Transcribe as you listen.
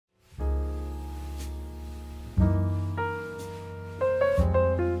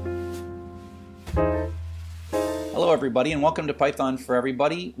Hello everybody and welcome to Python for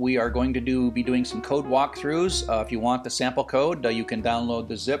Everybody. We are going to be doing some code walkthroughs. If you want the sample code, you can download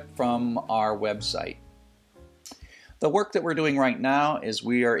the zip from our website. The work that we're doing right now is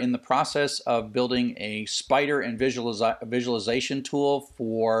we are in the process of building a spider and visualization tool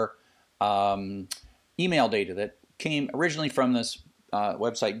for email data that came originally from this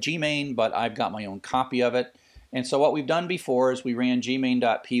website gmain, but I've got my own copy of it. And so what we've done before is we ran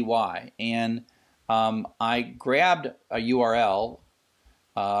gmain.py, and I grabbed a URL.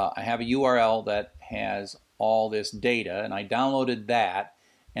 I have a URL that has all this data, and I downloaded that,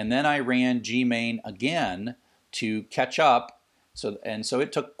 and then I ran gmain again to catch up. So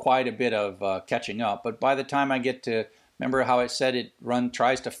it took quite a bit of catching up. But by the time I get to, remember how I said it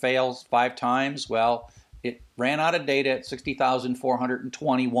tries to fail 5 times? Well, it ran out of data at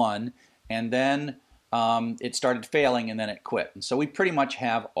 60,421, and then it started failing, and then it quit. And so we pretty much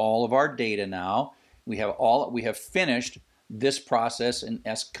have all of our data now. We have finished this process in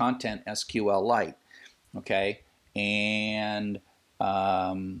Content SQLite, okay? And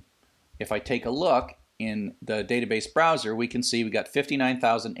if I take a look in the database browser, we can see we got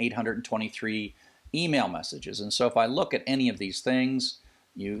 59,823 email messages. And so if I look at any of these things,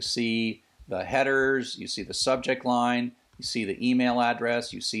 you see the headers, you see the subject line, you see the email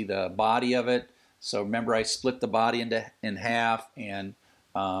address, you see the body of it. So remember, I split the body in half and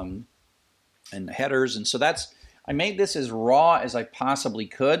headers, and so I made this as raw as I possibly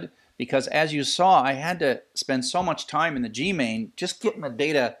could, because as you saw, I had to spend so much time in the gmain just getting the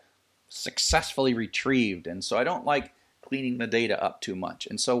data successfully retrieved, and so I don't like cleaning the data up too much.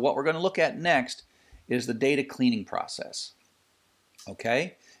 And so what we're going to look at next is the data cleaning process.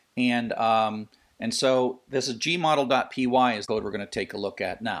 Okay, and so this is gmodel.py is the code we're going to take a look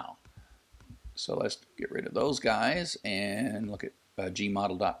at now. So let's get rid of those guys and look at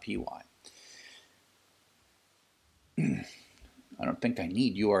gmodel.py. I don't think I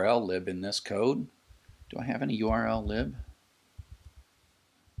need URL lib in this code. Do I have any URL lib?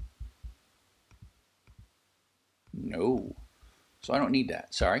 No. So I don't need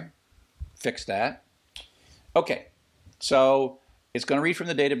that. Sorry. Fix that. Okay. So it's going to read from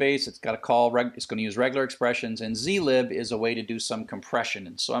the database. It's got to call. It's going to use regular expressions, and zlib is a way to do some compression.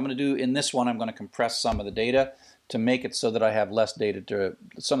 And so I'm going to do in this one. I'm going to compress some of the data to make it so that I have less data.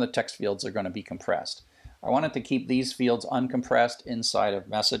 Some of the text fields are going to be compressed. I wanted to keep these fields uncompressed inside of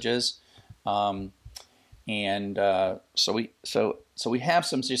messages, so we have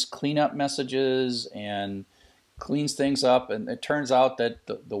some just cleanup messages and cleans things up. And it turns out that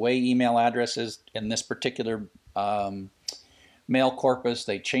the way email addresses in this particular mail corpus,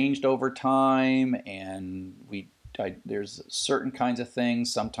 they changed over time, and there's certain kinds of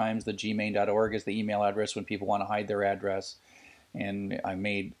things. Sometimes the gmain.org is the email address when people want to hide their address. And I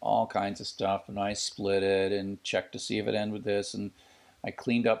made all kinds of stuff, and I split it and checked to see if it ended with this, and I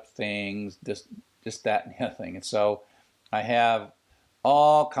cleaned up things, this, that, and the other thing. And so I have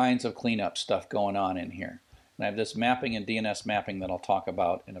all kinds of cleanup stuff going on in here. And I have this mapping and DNS mapping that I'll talk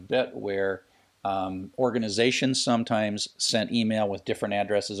about in a bit, where organizations sometimes sent email with different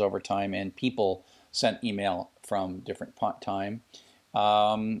addresses over time, and people sent email from different time.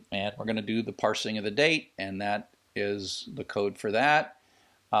 And we're going to do the parsing of the date, and that is the code for that.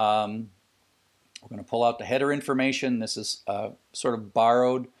 We're going to pull out the header information. This is sort of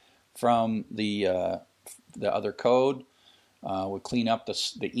borrowed from the other code. We'll clean up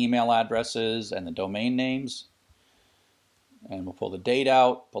the email addresses and the domain names, and we'll pull the date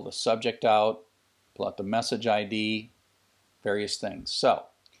out, pull the subject out, pull out the message ID, various things. So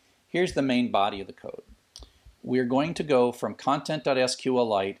here's the main body of the code. We're going to go from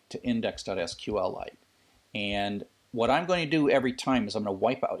content.sqlite to index.sqlite. And what I'm going to do every time is I'm going to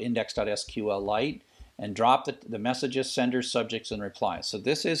wipe out index.sqlite and drop the messages, senders, subjects, and replies. So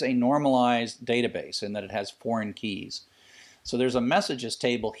this is a normalized database in that it has foreign keys. So there's a messages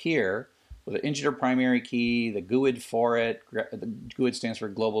table here with an integer primary key, the GUID for it. The GUID stands for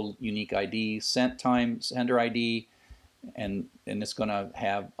Global Unique ID, sent time, sender ID, and it's going to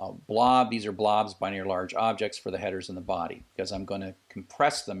have a blob. These are blobs, binary large objects for the headers and the body, because I'm going to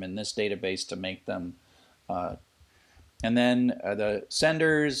compress them in this database to make them. And then the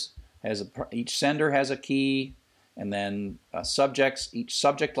senders each sender has a key, and then each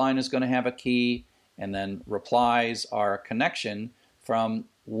subject line is going to have a key, and then replies are a connection from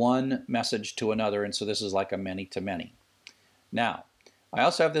one message to another, and so this is like a many-to-many. Now, I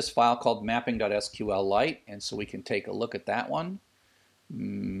also have this file called mapping.sqlite, and so we can take a look at that one,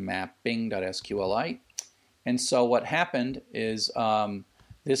 mapping.sqlite. And so what happened is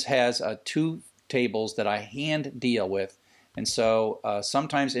this has two tables that I hand deal with, and so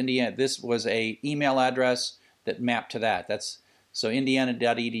sometimes this was a email address that map to that. So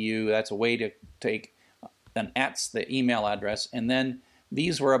indiana.edu, that's a way to take that's the email address. And then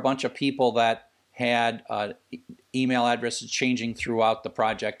these were a bunch of people that had email addresses changing throughout the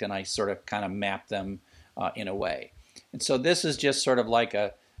project, and I sort of kind of mapped them in a way. And so this is just sort of like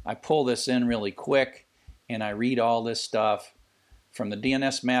I pull this in really quick, and I read all this stuff from the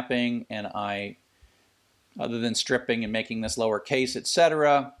DNS mapping, and other than stripping and making this lowercase,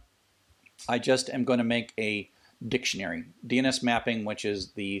 etc., I just am going to make a dictionary. DNS mapping, which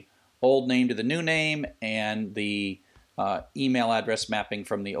is the old name to the new name, and the email address mapping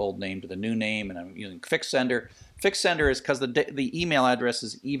from the old name to the new name, and I'm using fixed sender. Fixed sender is because the email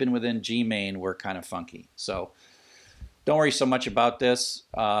addresses, even within Gmain, were kind of funky. So don't worry so much about this.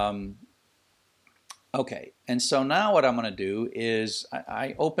 Okay, and so now what I'm going to do is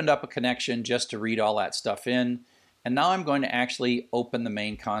I opened up a connection just to read all that stuff in, and now I'm going to actually open the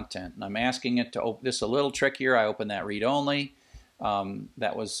main content. And I'm asking it to open this a little trickier. I opened that read only.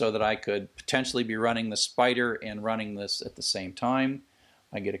 That was so that I could potentially be running the spider and running this at the same time.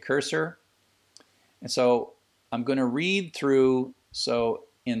 I get a cursor. And so I'm going to read through, so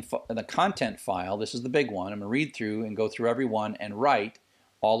in the content file, this is the big one, I'm going to read through and go through every one and write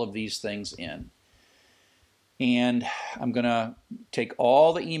all of these things in. And I'm going to take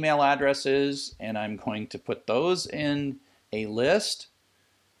all the email addresses and I'm going to put those in a list.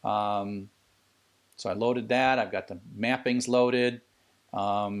 So I loaded that. I've got the mappings loaded.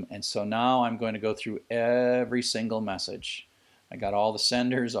 And so now I'm going to go through every single message. I got all the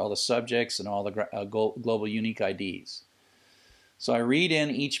senders, all the subjects, and all the global unique IDs. So I read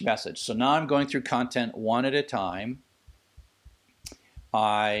in each message. So now I'm going through content one at a time.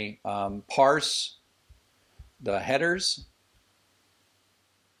 I parse the headers.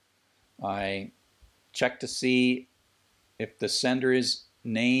 I check to see if the sender's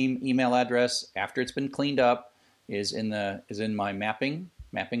name, email address, after it's been cleaned up, is in my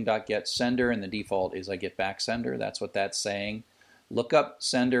mapping.get sender, and the default is I get back sender. That's what that's saying. Look up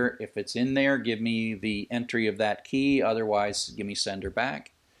sender. If it's in there, give me the entry of that key. Otherwise, give me sender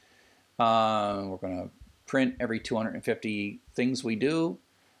back. We're going to print every 250 things we do.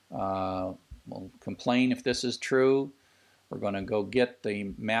 We'll complain if this is true. We're going to go get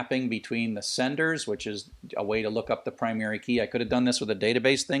the mapping between the senders, which is a way to look up the primary key. I could have done this with a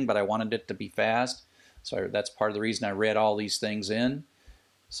database thing, but I wanted it to be fast. So that's part of the reason I read all these things in,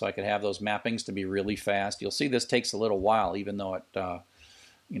 so I could have those mappings to be really fast. You'll see this takes a little while, even though it,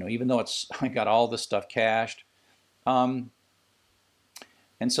 even though it's I got all this stuff cached. And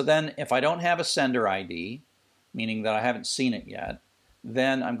so then, if I don't have a sender ID, meaning that I haven't seen it yet,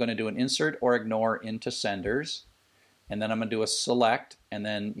 then I'm going to do an insert or ignore into senders, and then I'm going to do a select, and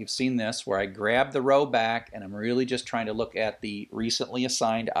then you've seen this where I grab the row back, and I'm really just trying to look at the recently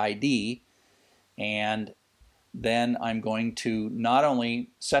assigned ID, and then I'm going to not only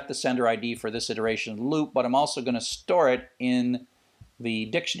set the sender ID for this iteration of the loop, but I'm also going to store it in the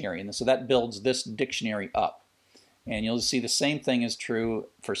dictionary, and so that builds this dictionary up. And you'll see the same thing is true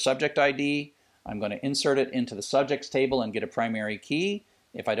for subject ID. I'm going to insert it into the subjects table and get a primary key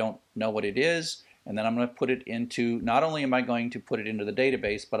if I don't know what it is. And then I'm going to put it into, not only am I going to put it into the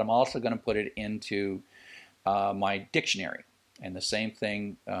database, but I'm also going to put it into my dictionary. And the same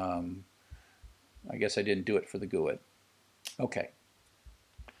thing, I guess I didn't do it for the GUID. Okay.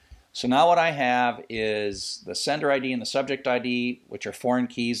 So now what I have is the sender ID and the subject ID, which are foreign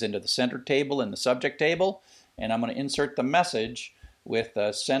keys, into the sender table and the subject table. And I'm going to insert the message with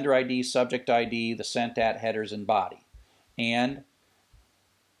the sender ID, subject ID, the sent at, headers, and body. And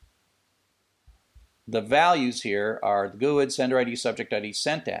the values here are the GUID, sender ID, subject ID,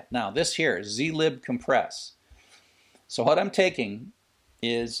 sent at. Now this here is zlib compress. So what I'm taking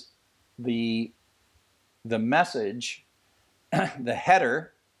is the message, the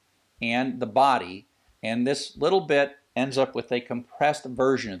header, and the body, and this little bit ends up with a compressed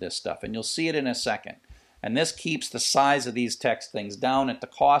version of this stuff, and you'll see it in a second. And this keeps the size of these text things down at the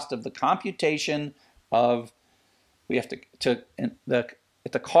cost of the computation of, at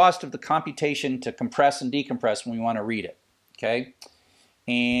the cost of the computation to compress and decompress when we want to read it, okay?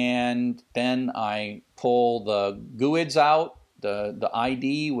 And then I pull the GUIDs out, the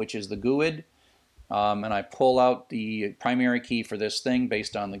ID, which is the GUID, and I pull out the primary key for this thing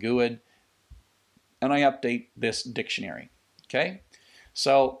based on the GUID, and I update this dictionary, okay?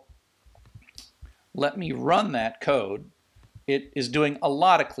 So let me run that code. It is doing a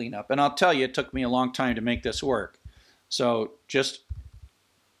lot of cleanup, and I'll tell you, it took me a long time to make this work. So this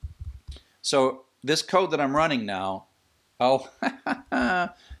code that I'm running now,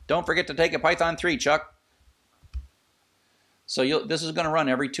 don't forget to take a Python 3, Chuck. So this is going to run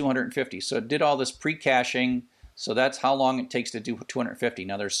every 250. So it did all this pre-caching. So that's how long it takes to do 250.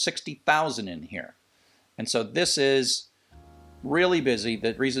 Now there's 60,000 in here. And so this is really busy.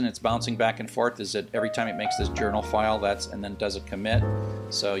 The reason it's bouncing back and forth is that every time it makes this journal file, and then does a commit.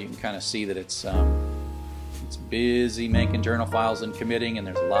 So you can kind of see that it's busy making journal files and committing, and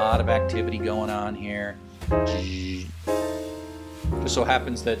there's a lot of activity going on here. Just so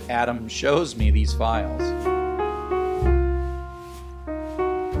happens that Adam shows me these files.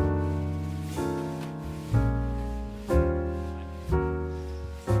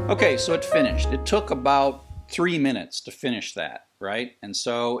 Okay, so it finished. It took about 3 minutes to finish that, right? And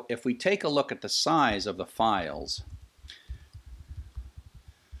so if we take a look at the size of the files,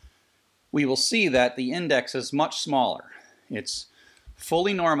 we will see that the index is much smaller. It's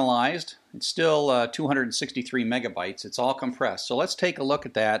fully normalized. It's still 263 megabytes. It's all compressed. So let's take a look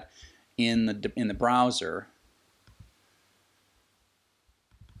at that in the browser.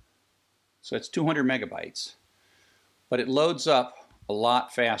 So it's 200 megabytes, but it loads up a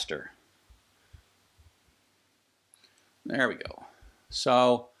lot faster. There we go.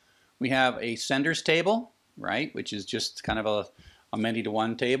 So we have a senders table, right, which is just kind of a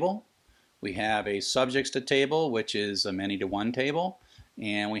many-to-one table. We have a subjects to table, which is a many-to-one table.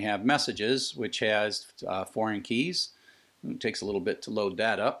 And we have messages, which has foreign keys. It takes a little bit to load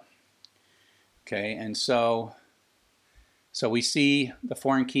that up. Okay, and so we see the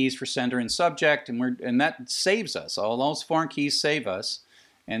foreign keys for sender and subject, and that saves us. All those foreign keys save us.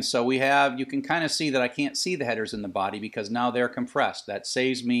 And so we have, you can kind of see that I can't see the headers in the body because now they're compressed. That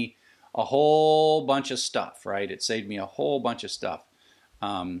saves me a whole bunch of stuff, right? It saved me a whole bunch of stuff.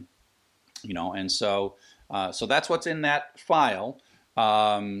 You know, and so that's what's in that file.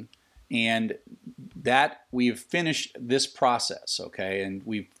 And that we've finished this process, okay? And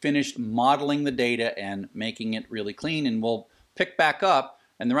we've finished modeling the data and making it really clean, and we'll pick back up,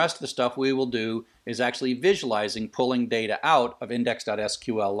 and the rest of the stuff we will do is actually visualizing, pulling data out of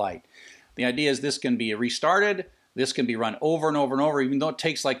index.sqlite. The idea is this can be restarted, this can be run over and over and over, even though it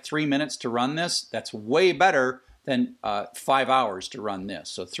takes like 3 minutes to run this. That's way better than 5 hours to run this.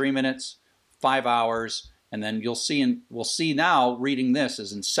 So 3 minutes, 5 hours, and then we'll see now reading this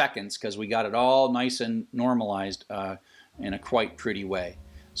is in seconds because we got it all nice and normalized in a quite pretty way.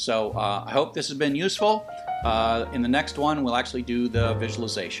 So I hope this has been useful. In the next one, we'll actually do the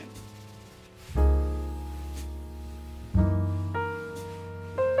visualization.